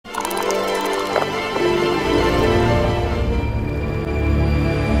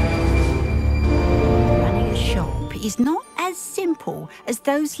is not as simple as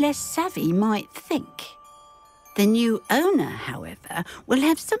those less savvy might think. The new owner, however, will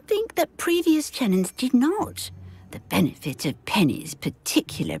have something that previous tenants did not, the benefit of Penny's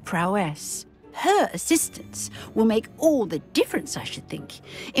particular prowess. Her assistance will make all the difference, I should think,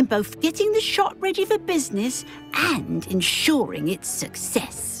 in both getting the shop ready for business and ensuring its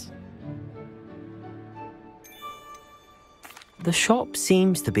success. The shop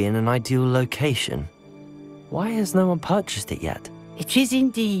seems to be in an ideal location. Why has no one purchased it yet? It is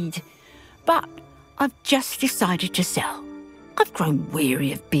indeed, but I've just decided to sell. I've grown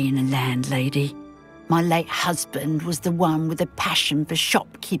weary of being a landlady. My late husband was the one with a passion for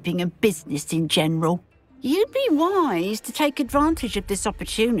shopkeeping and business in general. You'd be wise to take advantage of this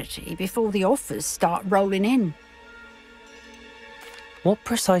opportunity before the offers start rolling in. What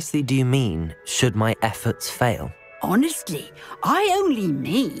precisely do you mean, should my efforts fail? Honestly, I only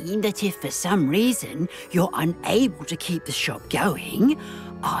mean that if for some reason you're unable to keep the shop going,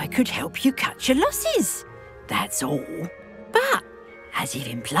 I could help you cut your losses. That's all. But, as you've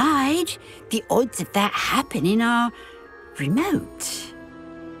implied, the odds of that happening are remote.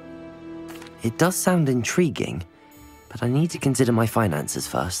 It does sound intriguing, but I need to consider my finances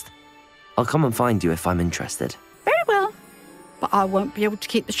first. I'll come and find you if I'm interested. Very well, but I won't be able to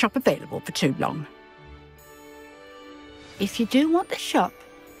keep the shop available for too long. If you do want the shop,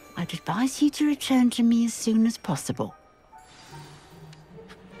 I'd advise you to return to me as soon as possible.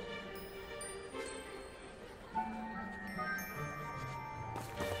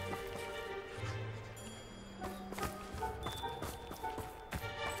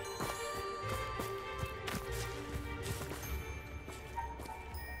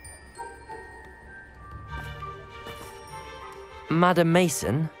 Madam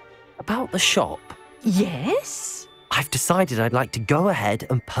Mason, about the shop. Yes? I've decided I'd like to go ahead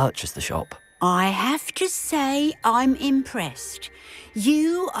and purchase the shop. I have to say I'm impressed.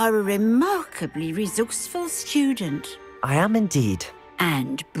 You are a remarkably resourceful student. I am indeed.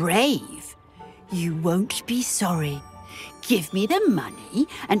 And brave. You won't be sorry. Give me the money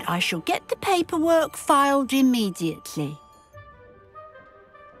and I shall get the paperwork filed immediately.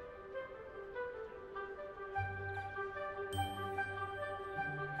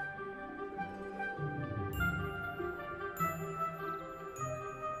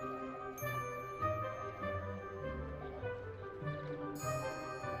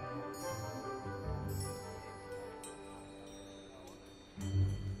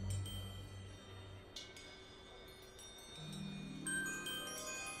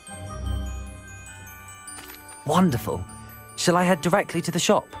 Wonderful. Shall I head directly to the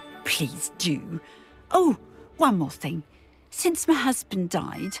shop? Please do. Oh, one more thing. Since my husband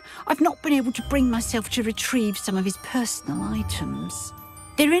died, I've not been able to bring myself to retrieve some of his personal items.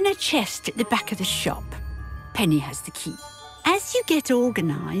 They're in a chest at the back of the shop. Penny has the key. As you get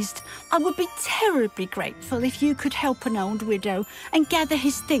organised, I would be terribly grateful if you could help an old widow and gather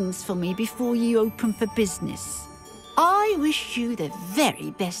his things for me before you open for business. I wish you the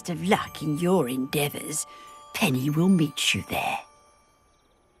very best of luck in your endeavours. Penny will meet you there.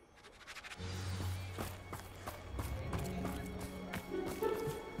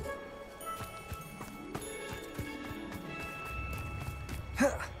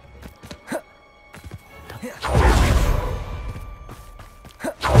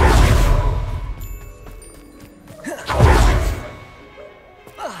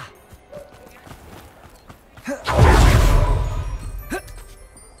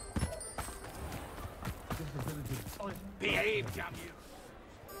 Behave, damn you!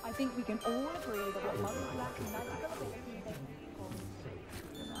 I think we can all agree that what Mother Black and magical ability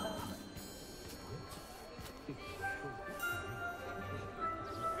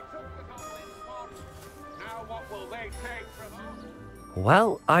Now what will they take from us?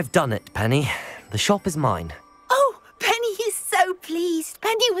 Well, I've done it, Penny. The shop is mine. Oh, Penny is so pleased.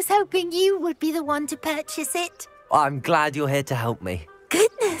 Penny was hoping you would be the one to purchase it. I'm glad you're here to help me.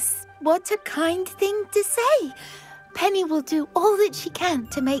 Goodness, what a kind thing to say. Penny will do all that she can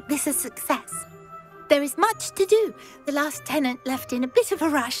to make this a success. There is much to do. The last tenant left in a bit of a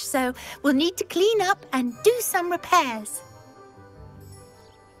rush, so we'll need to clean up and do some repairs.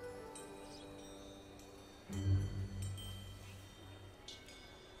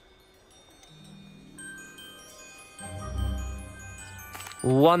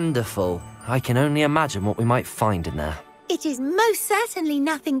 Wonderful. I can only imagine what we might find in there. It is most certainly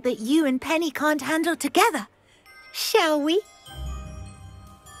nothing that you and Penny can't handle together. Shall we?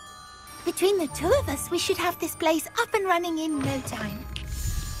 Between the two of us, we should have this place up and running in no time.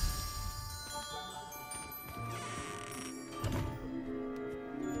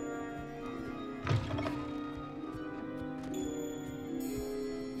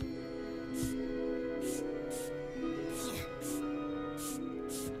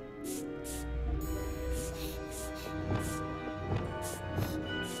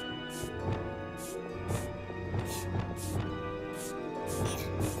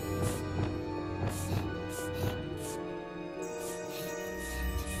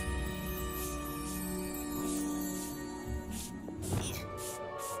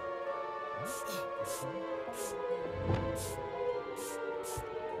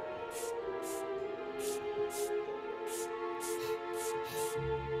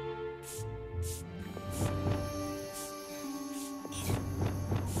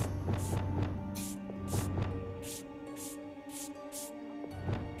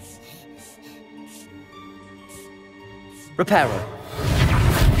 Reparo.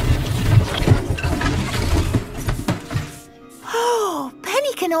 Oh,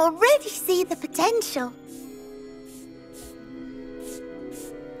 Penny can already see the potential.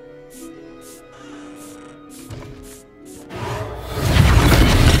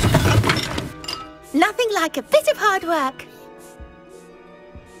 Nothing like a bit of hard work.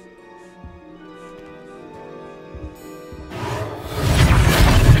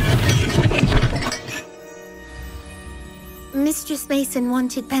 Mistress Mason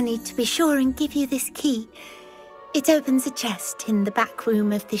wanted Penny to be sure and give you this key. It opens a chest in the back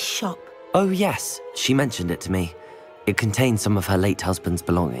room of this shop. Oh yes, she mentioned it to me. It contains some of her late husband's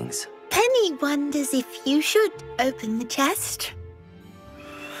belongings. Penny wonders if you should open the chest.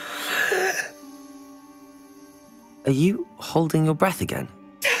 Are you holding your breath again?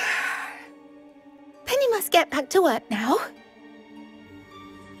 Penny must get back to work now.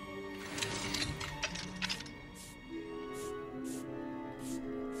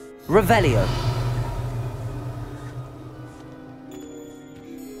 Revelio.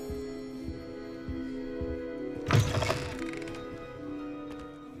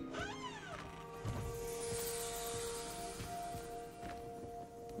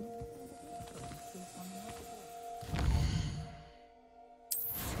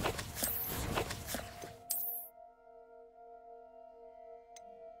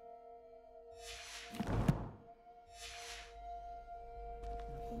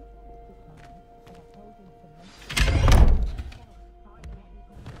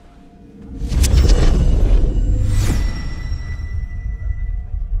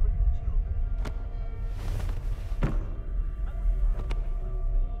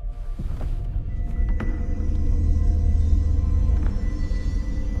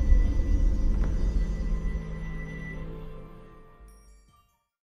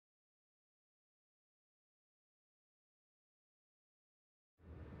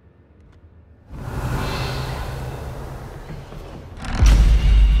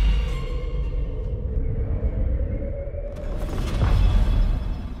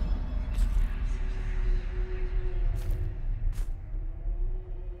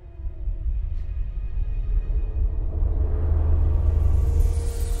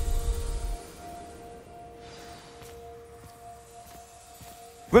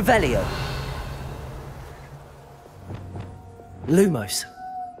 Revelio. Lumos.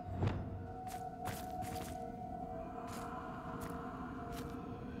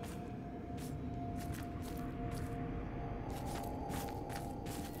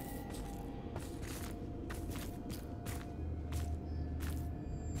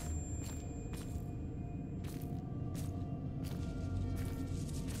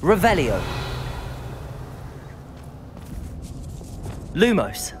 Revelio.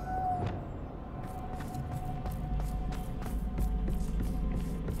 Lumos.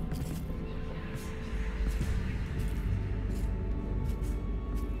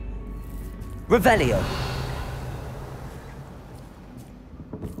 Revelio.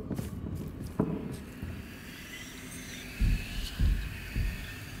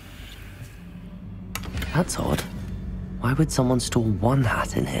 That's odd. Why would someone store one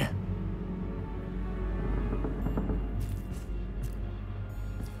hat in here?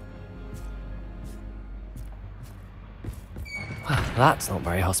 Well, that's not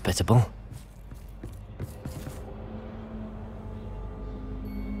very hospitable.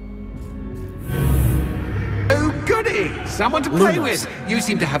 Oh, goody! Someone to play Lumos. with. You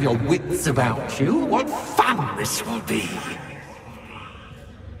seem to have your wits about you. What fun this will be.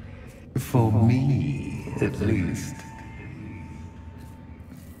 For me, at least.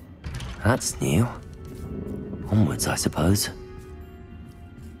 That's new. Onwards, I suppose.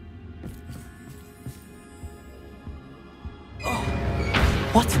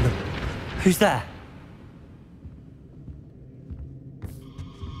 What in the... Who's there?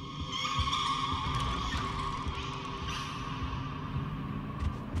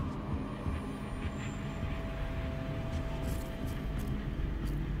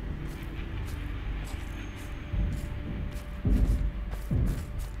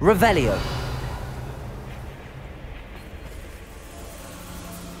 Revelio.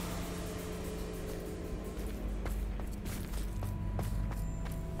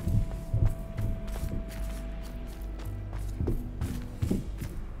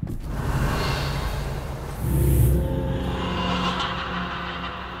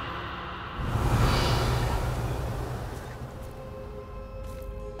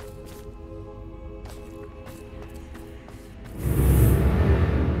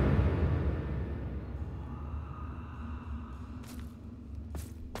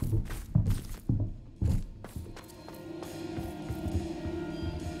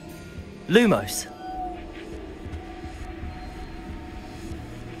 Lumos.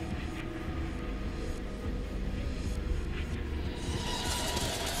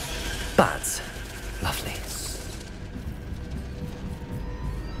 Bats. Lovely.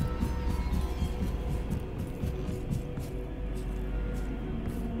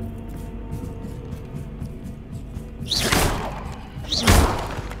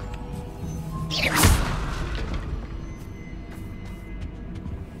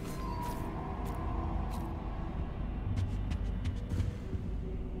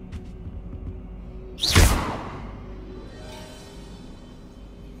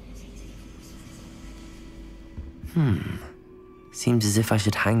 Seems as if I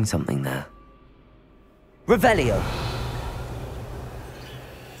should hang something there. Revelio!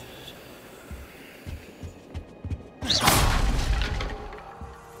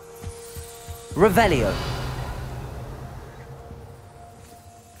 Revelio!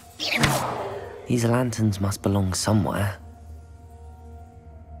 These lanterns must belong somewhere.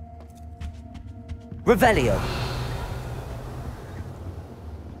 Revelio!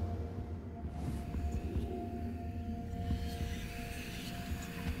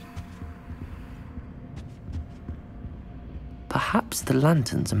 Perhaps the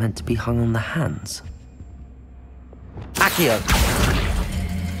lanterns are meant to be hung on the hands. Accio!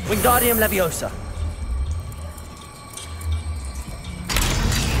 Wingardium Leviosa!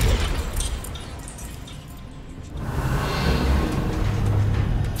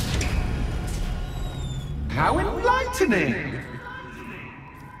 How enlightening!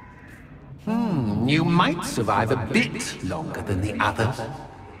 You might survive a bit longer than the others.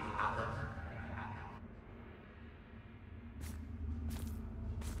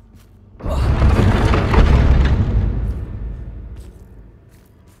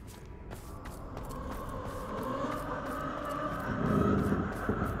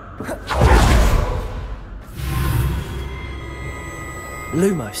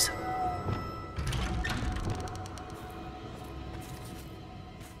 Lumos.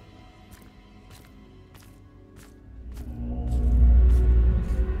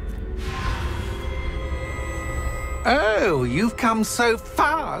 Oh, you've come so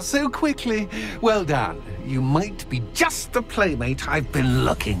far so quickly. Well done. You might be just the playmate I've been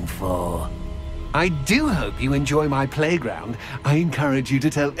looking for. I do hope you enjoy my playground. I encourage you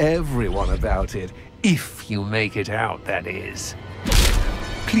to tell everyone about it. If you make it out, that is.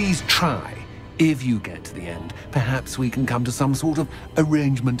 Please try. If you get to the end, perhaps we can come to some sort of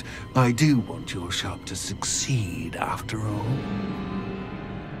arrangement. I do want your shop to succeed, after all.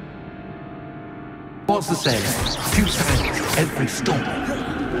 What's the saying? 2 sides every story.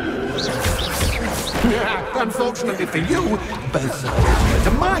 Unfortunately for you, both sides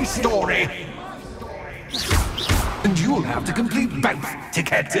to my story. And you'll have to complete both to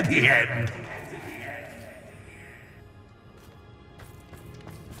get to the end.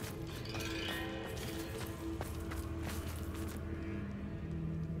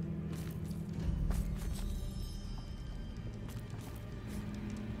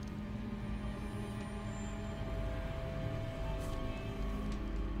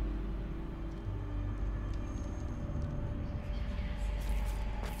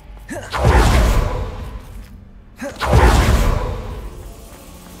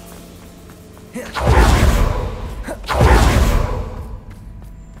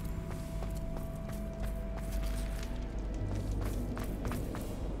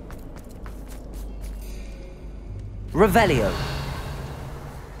 Revelio.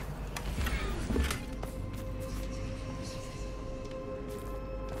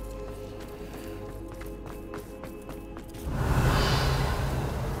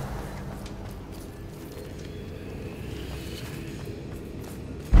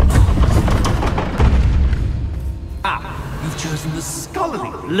 You've chosen the scholarly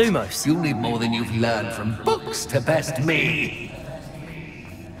route. Lumos. You'll need more than you've learned from books to best me.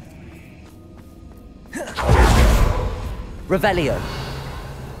 Revelio.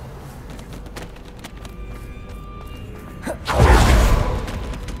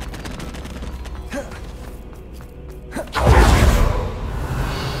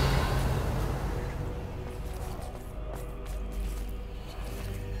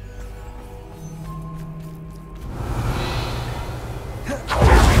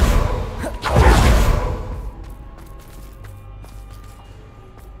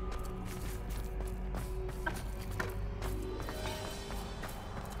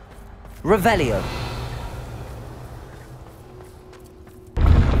 Revelio.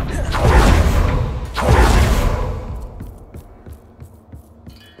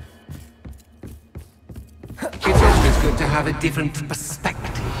 It's always good to have a different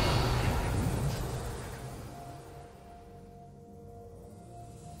perspective.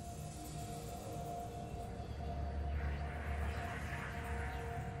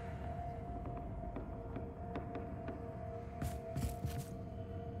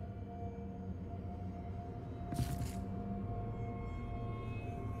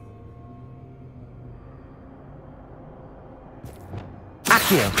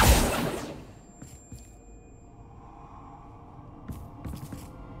 Accio.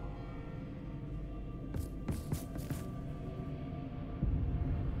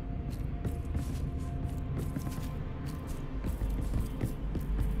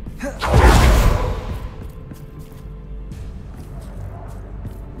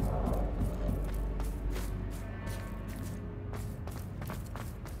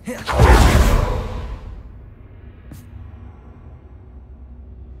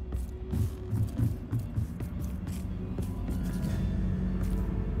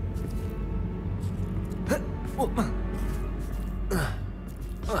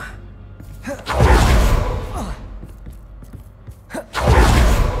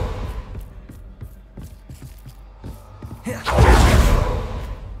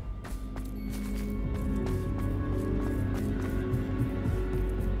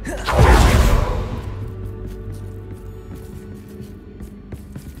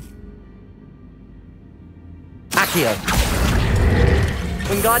 Accio.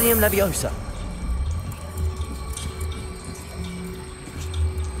 Wingardium Leviosa.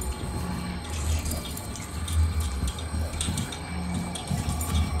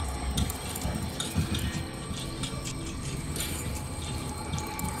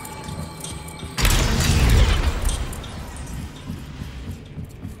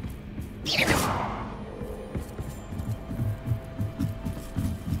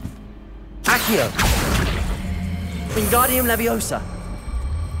 Accio. Wingardium Leviosa.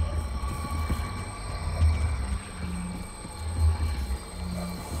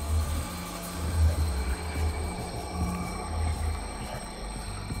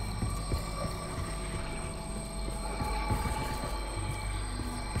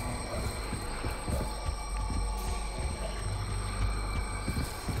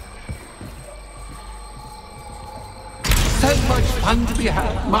 So much fun to be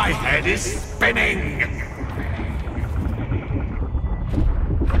had. My head is spinning.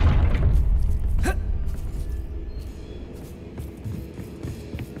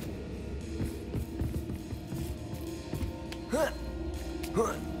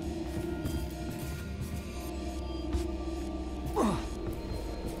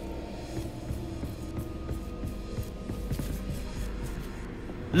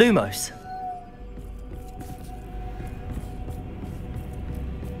 Lumos.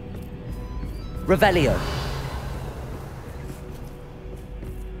 Revelio.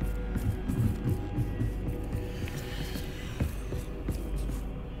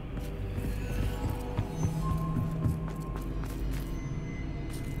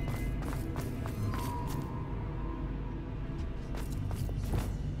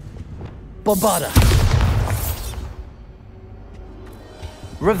 Bombarda.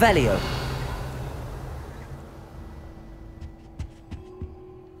 Revelio.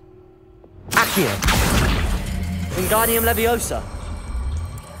 Accio. Wingardium Leviosa.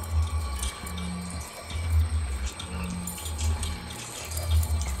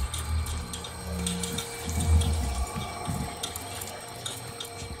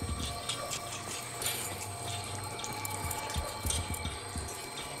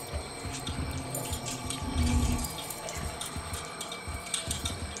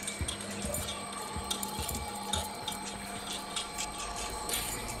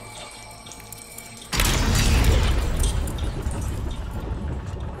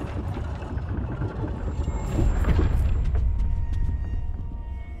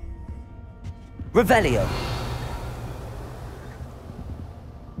 Revelio.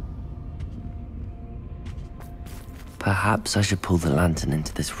 Perhaps I should pull the lantern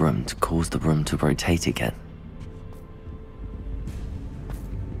into this room to cause the room to rotate again.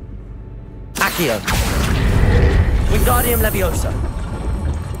 Accio. Wingardium Leviosa.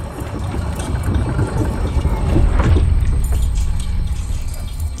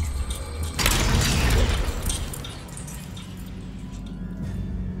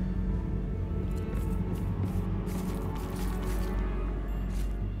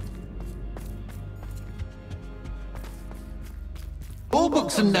 All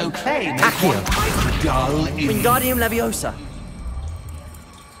books and no claim. Accio. Dull in... Wingardium Leviosa.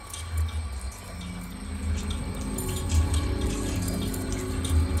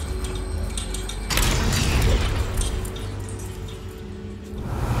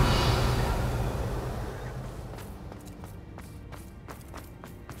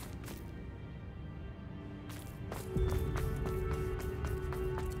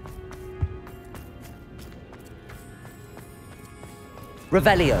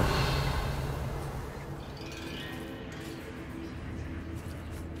 Revelio.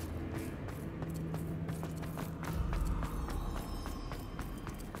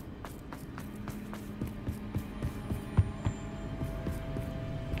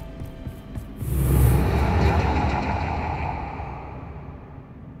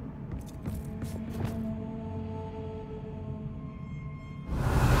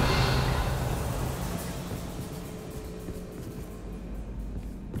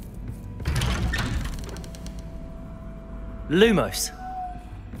 Lumos.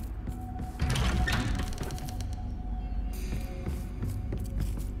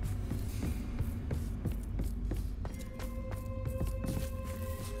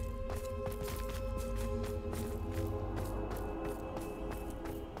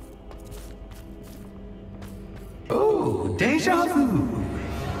 Oh, déjà vu.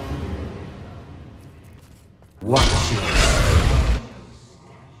 Watch it.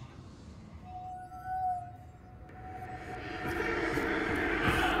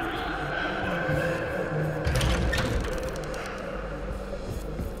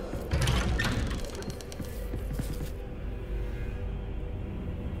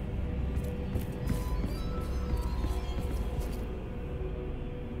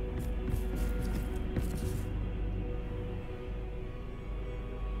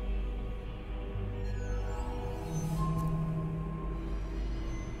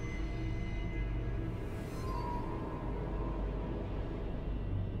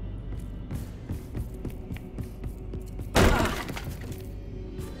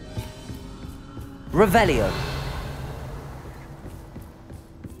 Revelio.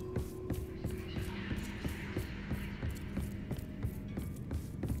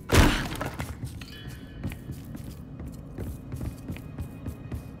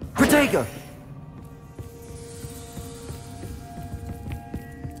 Protego.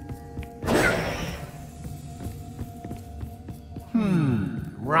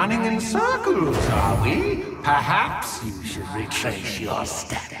 Running in circles, are we? Perhaps you should retrace your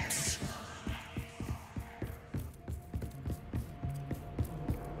steps.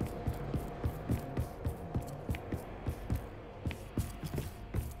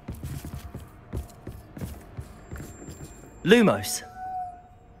 Lumos.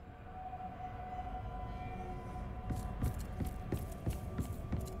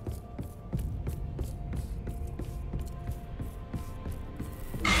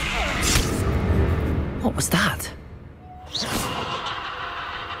 What was that?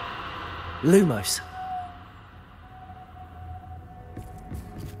 Lumos.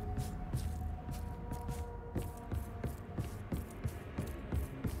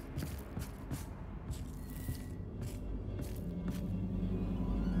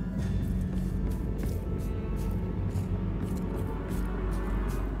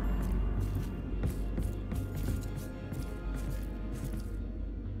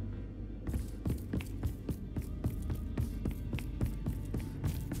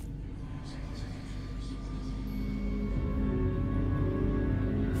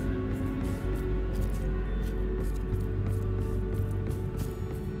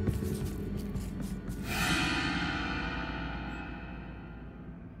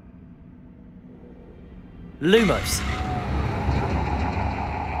 Lumos.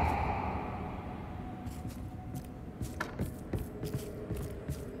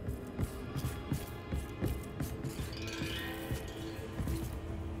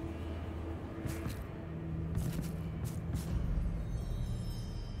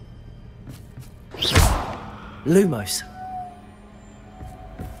 Lumos.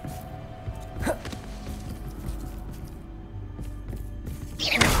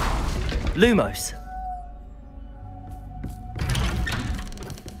 Lumos.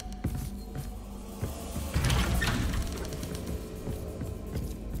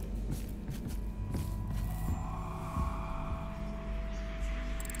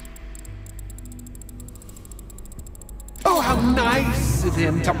 Oh, how nice of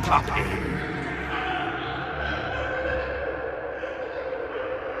him to pop in.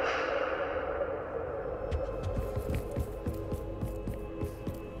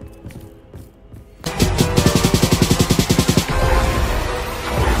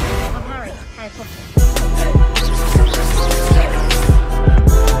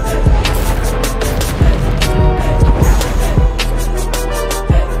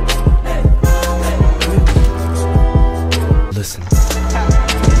 Listen.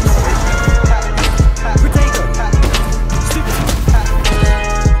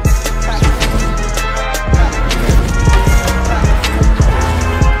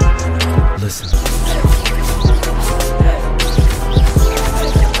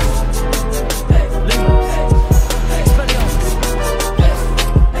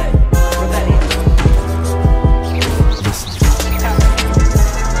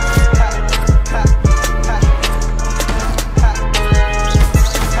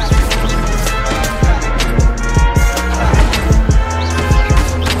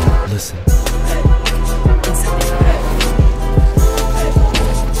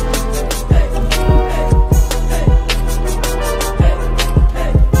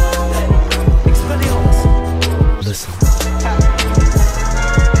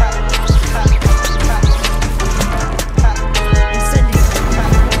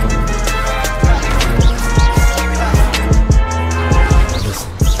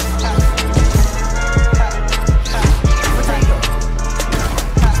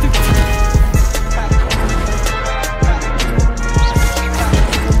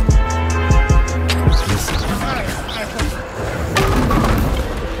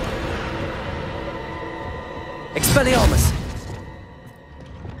 Expelliarmus!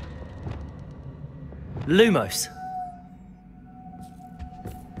 Lumos!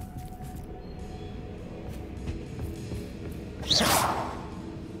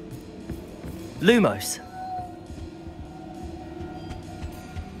 Lumos!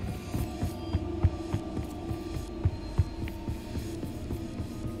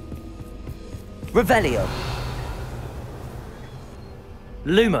 Revelio!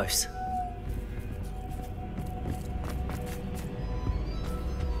 Lumos!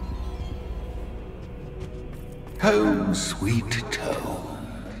 Home, sweet home.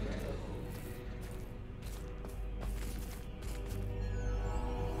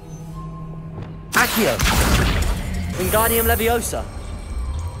 Accio! Wingardium Leviosa!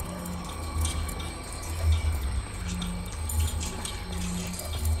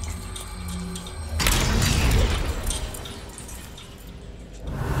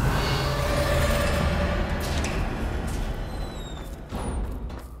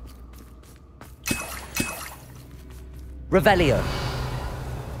 Revelio.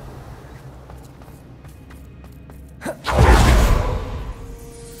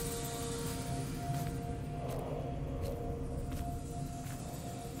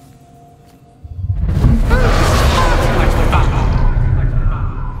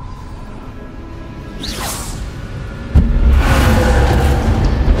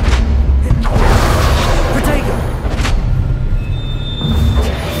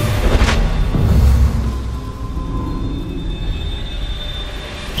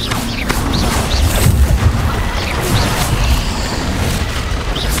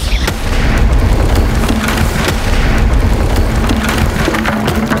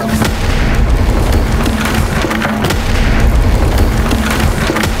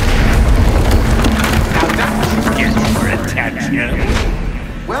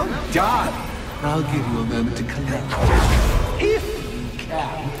 Well done. I'll give you a moment to collect. If you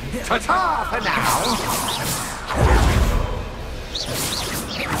can. Ta-ta for now.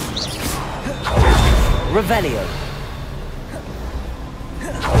 Revelio.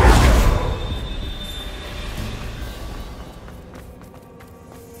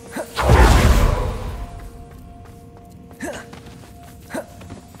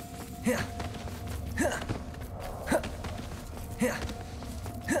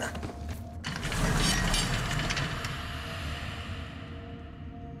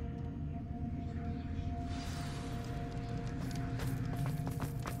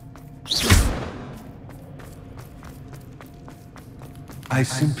 I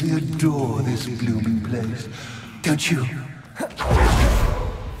simply adore this blooming place. Don't you?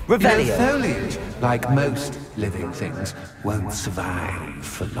 Revelio. Foliage, like most living things, won't survive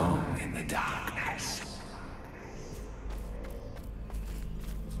for long in the darkness.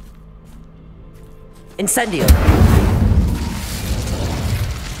 Incendio.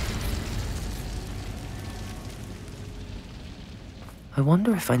 I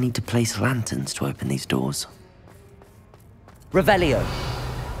wonder if I need to place lanterns to open these doors. Revelio.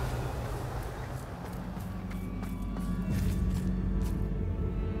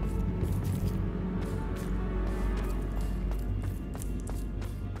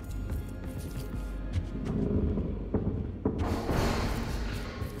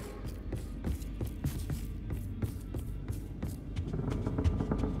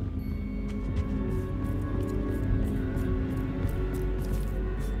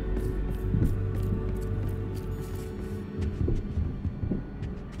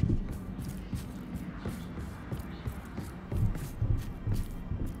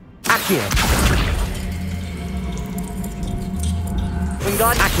 Accio.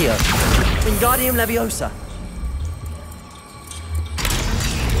 Accio. Wingardium Leviosa.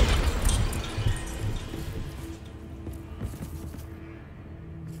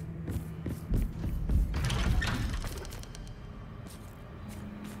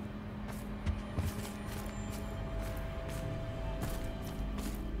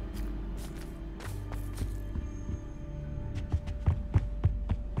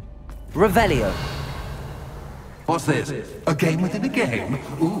 Revelio. What's this? A game within a game?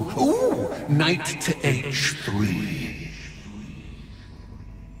 Ooh, knight to H3.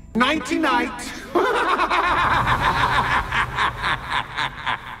 Nighty-night!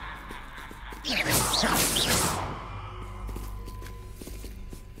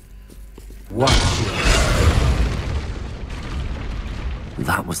 Watch it.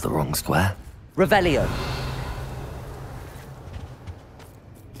 That was the wrong square. Revelio.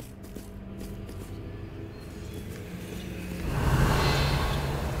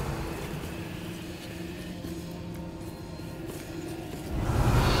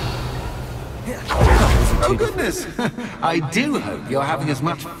 That wasn't Oh, goodness. I do hope you're having as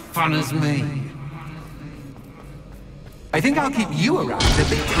much fun as me. I think I'll keep you around a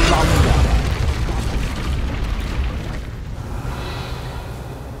bit longer.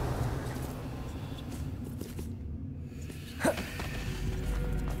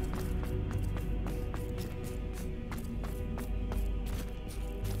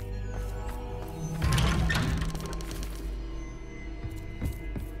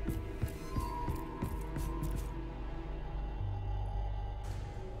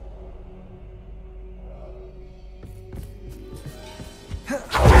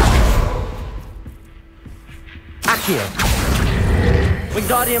 Accio.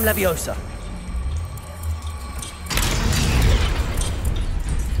 Wingardium Leviosa.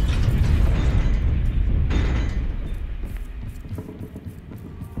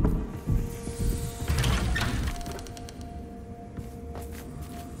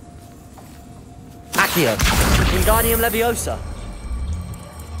 Accio. Wingardium Leviosa.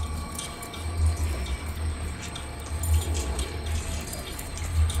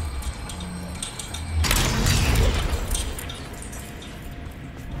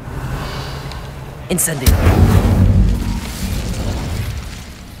 Incendio.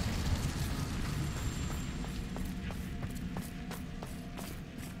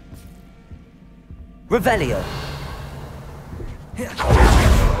 Revelio.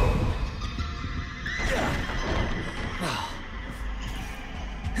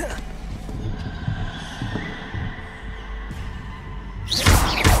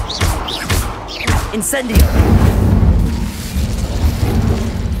 Incendio.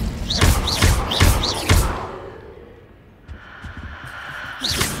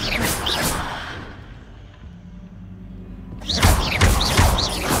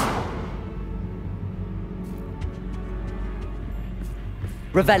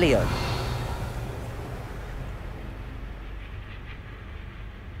 Revelio.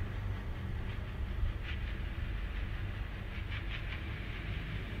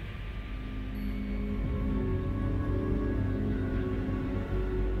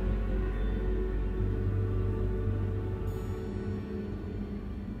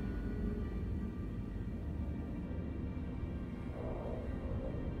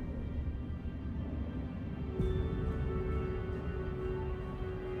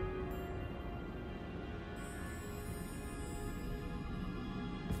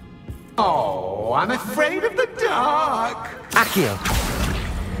 Oh, I'm afraid of the dark. Accio.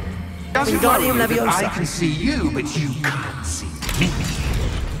 Doesn't Wingardium worry that Leviosa. I can see you, but you can't see me.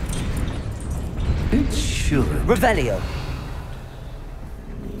 It should. Revelio.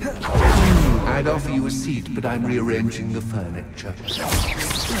 I'd offer you a seat, but I'm rearranging the furniture.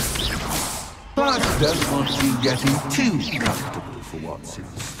 But I don't want you getting too comfortable for what's in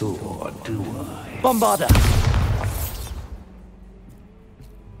store, do I? Bombarda.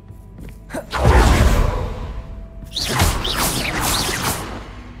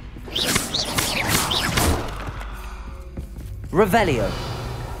 Revelio.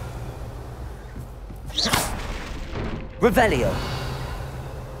 Revelio.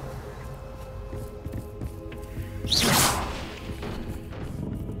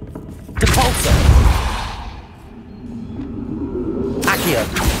 Depulso. Accio.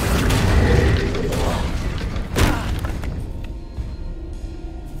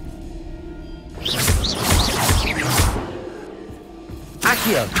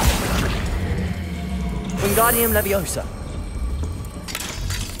 Accio. Wingardium Leviosa.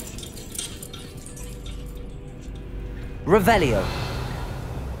 Revelio.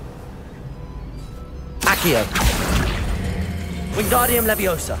 Accio. Wingardium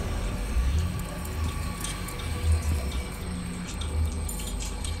Leviosa.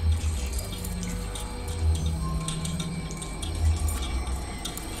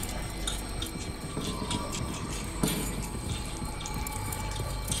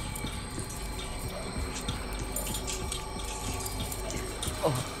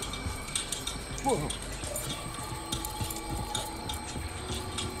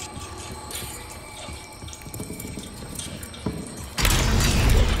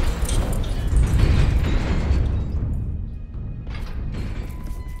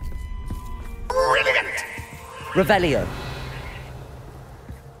 Revelio.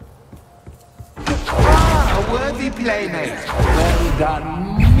 Ah, a worthy playmate. Well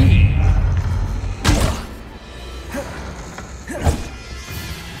done, me.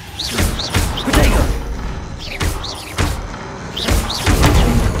 Protego.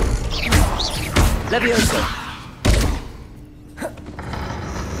 Leviosa.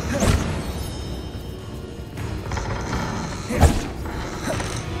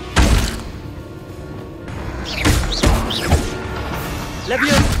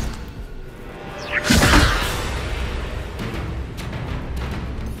 Leviosa!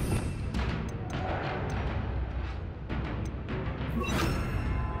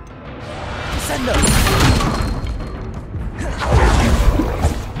 Descendo!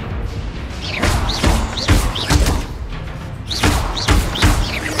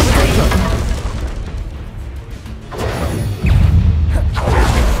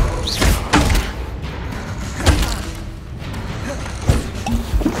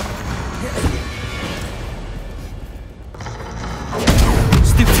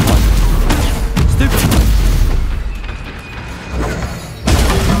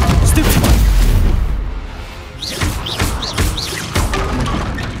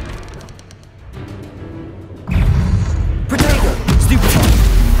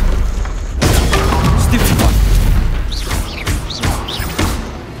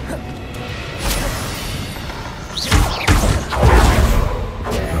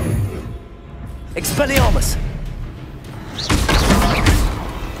 Expelliarmus!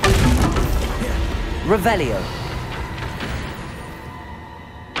 Revelio!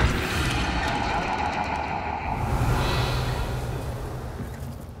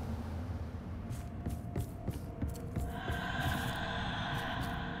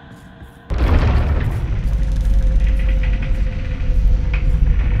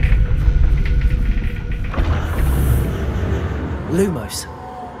 Lumos!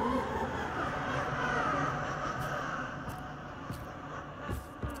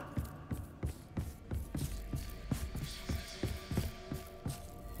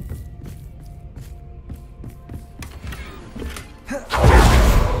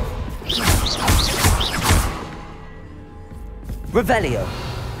 Revelio.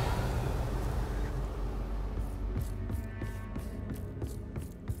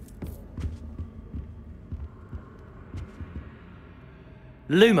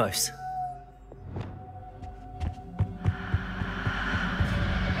 Lumos.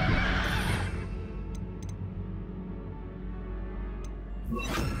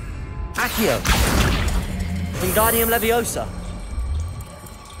 Accio. Wingardium Leviosa.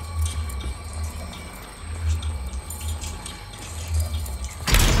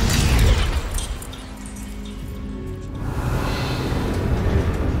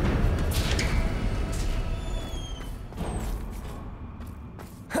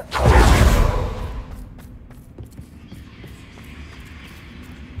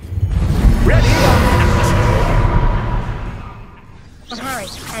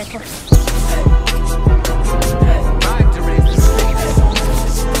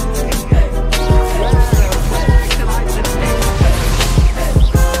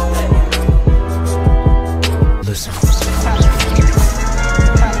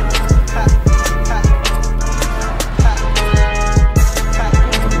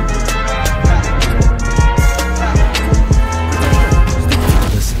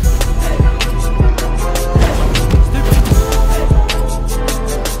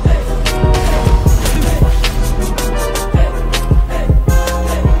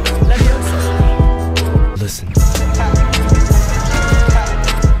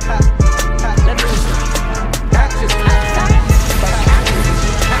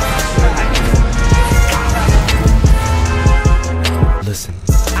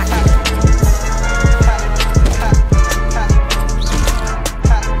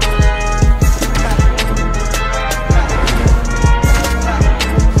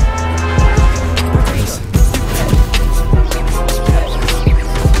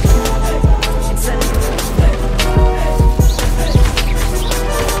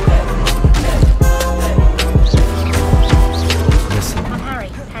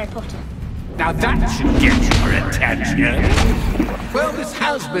 Now that should get your attention. Well, this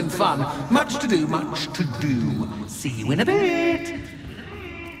has been fun. Much to do, much to do. See you in a bit.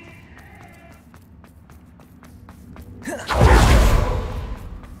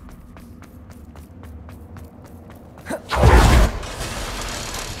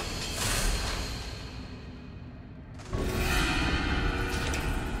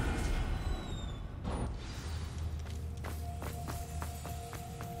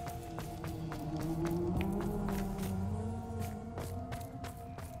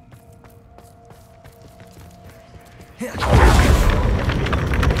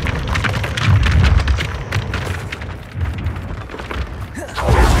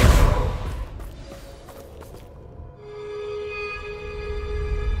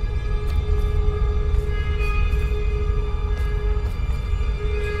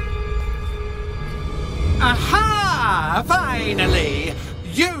 Aha! Finally!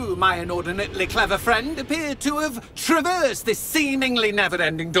 You my inordinately clever friend appear to have traversed this seemingly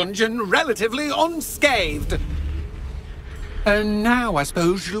never-ending dungeon relatively unscathed. And now I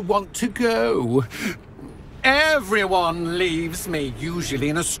suppose you'll want to go. Everyone leaves me, usually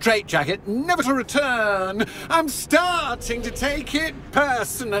in a straitjacket, never to return. I'm starting to take it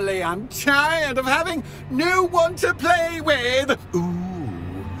personally. I'm tired of having no one to play with.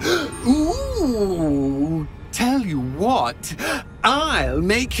 Ooh. Tell you what, I'll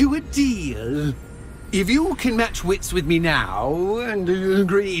make you a deal. If you can match wits with me now and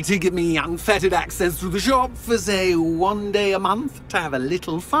agree to give me unfettered access to the shop for, say, 1 day a month to have a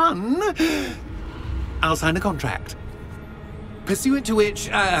little fun, I'll sign a contract. Pursuant to which,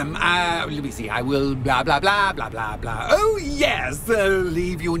 let me see, I will blah, blah, blah, blah, blah, blah. Oh, yes,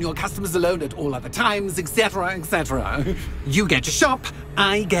 leave you and your customers alone at all other times, etc., etc. You get your shop,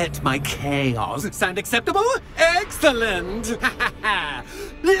 I get my chaos. Sound acceptable? Excellent!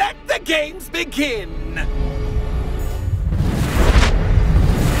 Let the games begin!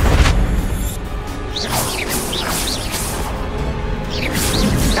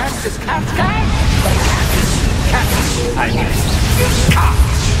 Cactus,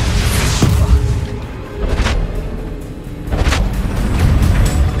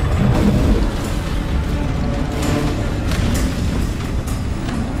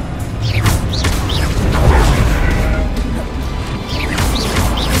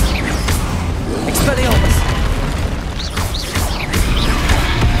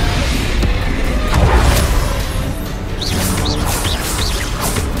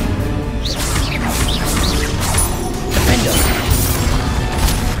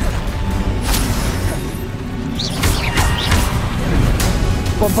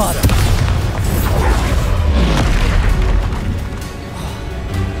 Bombada.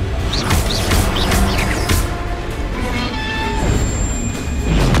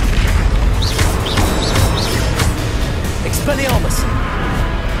 Expelliarmus.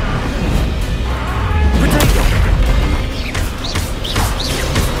 Potato.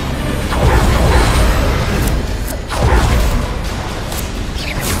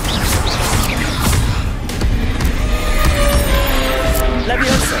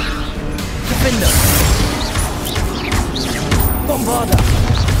 Leviosa. Defender. Bombarda.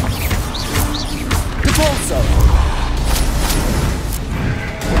 Capolso.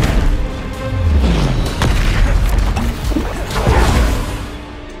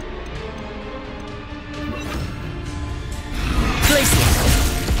 Glacier.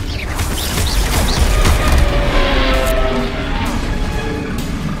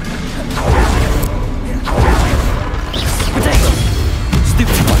 Potato.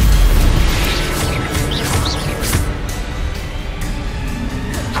 Stupid one.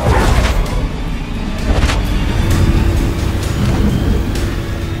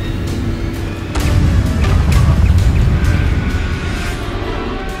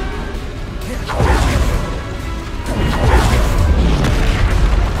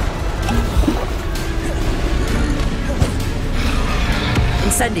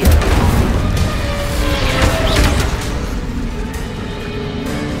 Incendio.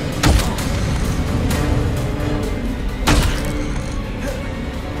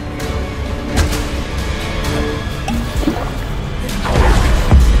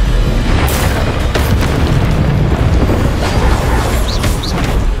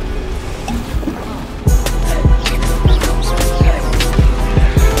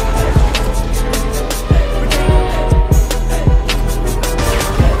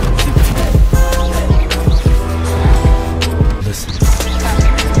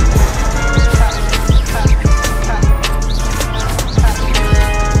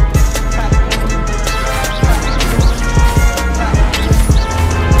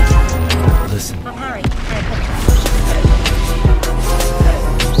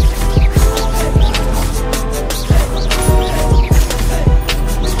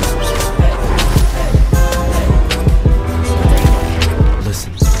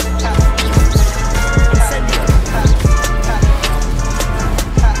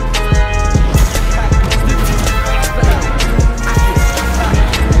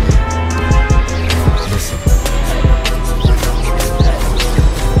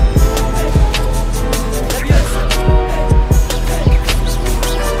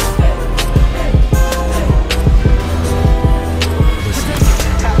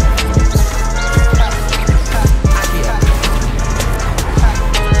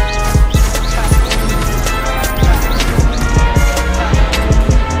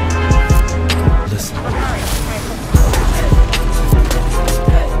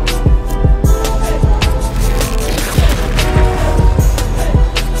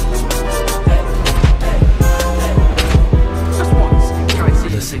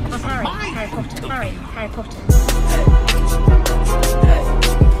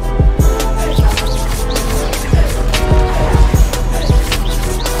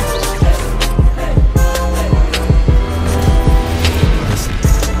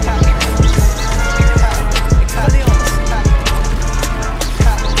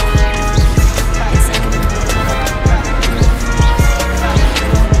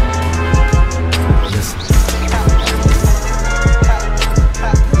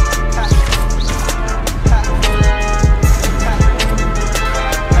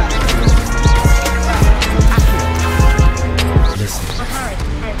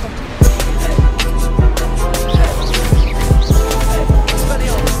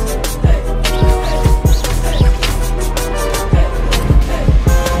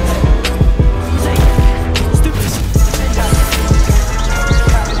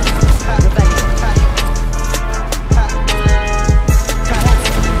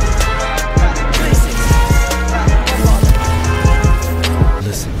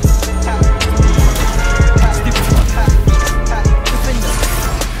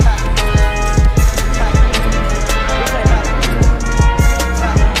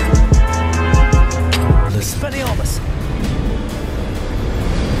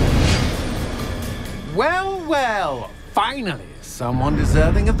 someone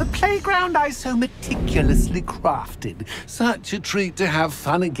deserving of the playground I so meticulously crafted. Such a treat to have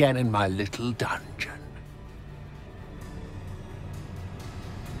fun again in my little dungeon.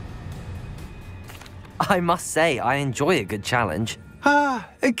 I must say, I enjoy a good challenge. Ah,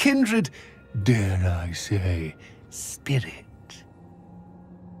 a kindred, dare I say, spirit.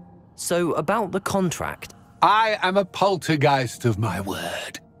 So, about the contract. I am a poltergeist of my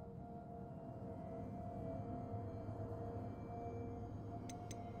word.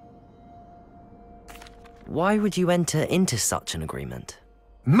 Why would you enter into such an agreement?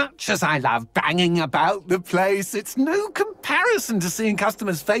 Much as I love banging about the place, it's no comparison to seeing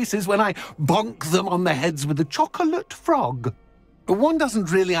customers' faces when I bonk them on the heads with a chocolate frog. One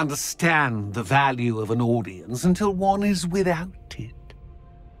doesn't really understand the value of an audience until one is without it.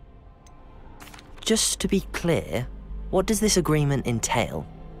 Just to be clear, what does this agreement entail,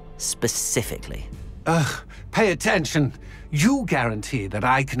 specifically? Pay attention. You guarantee that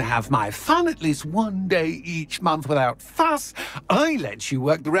I can have my fun at least one day each month without fuss. I let you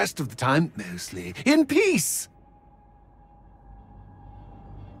work the rest of the time, mostly, in peace.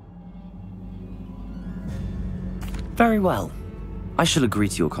 Very well. I shall agree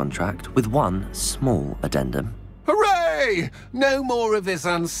to your contract with one small addendum. Hooray! No more of this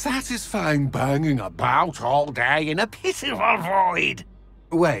unsatisfying banging about all day in a pitiful void.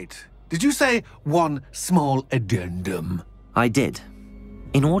 Wait, did you say one small addendum? I did.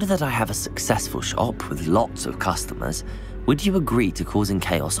 In order that I have a successful shop with lots of customers, would you agree to causing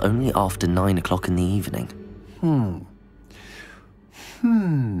chaos only after 9 o'clock in the evening?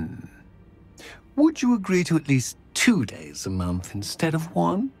 Would you agree to at least 2 days a month instead of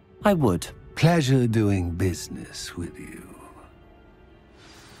one? I would. Pleasure doing business with you.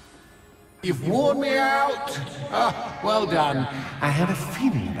 You've worn me out. Ah, well done. I had a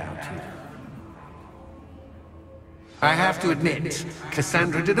feeling about you. I have to admit,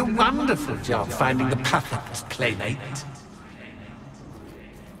 Cassandra did a wonderful job finding the perfect playmate.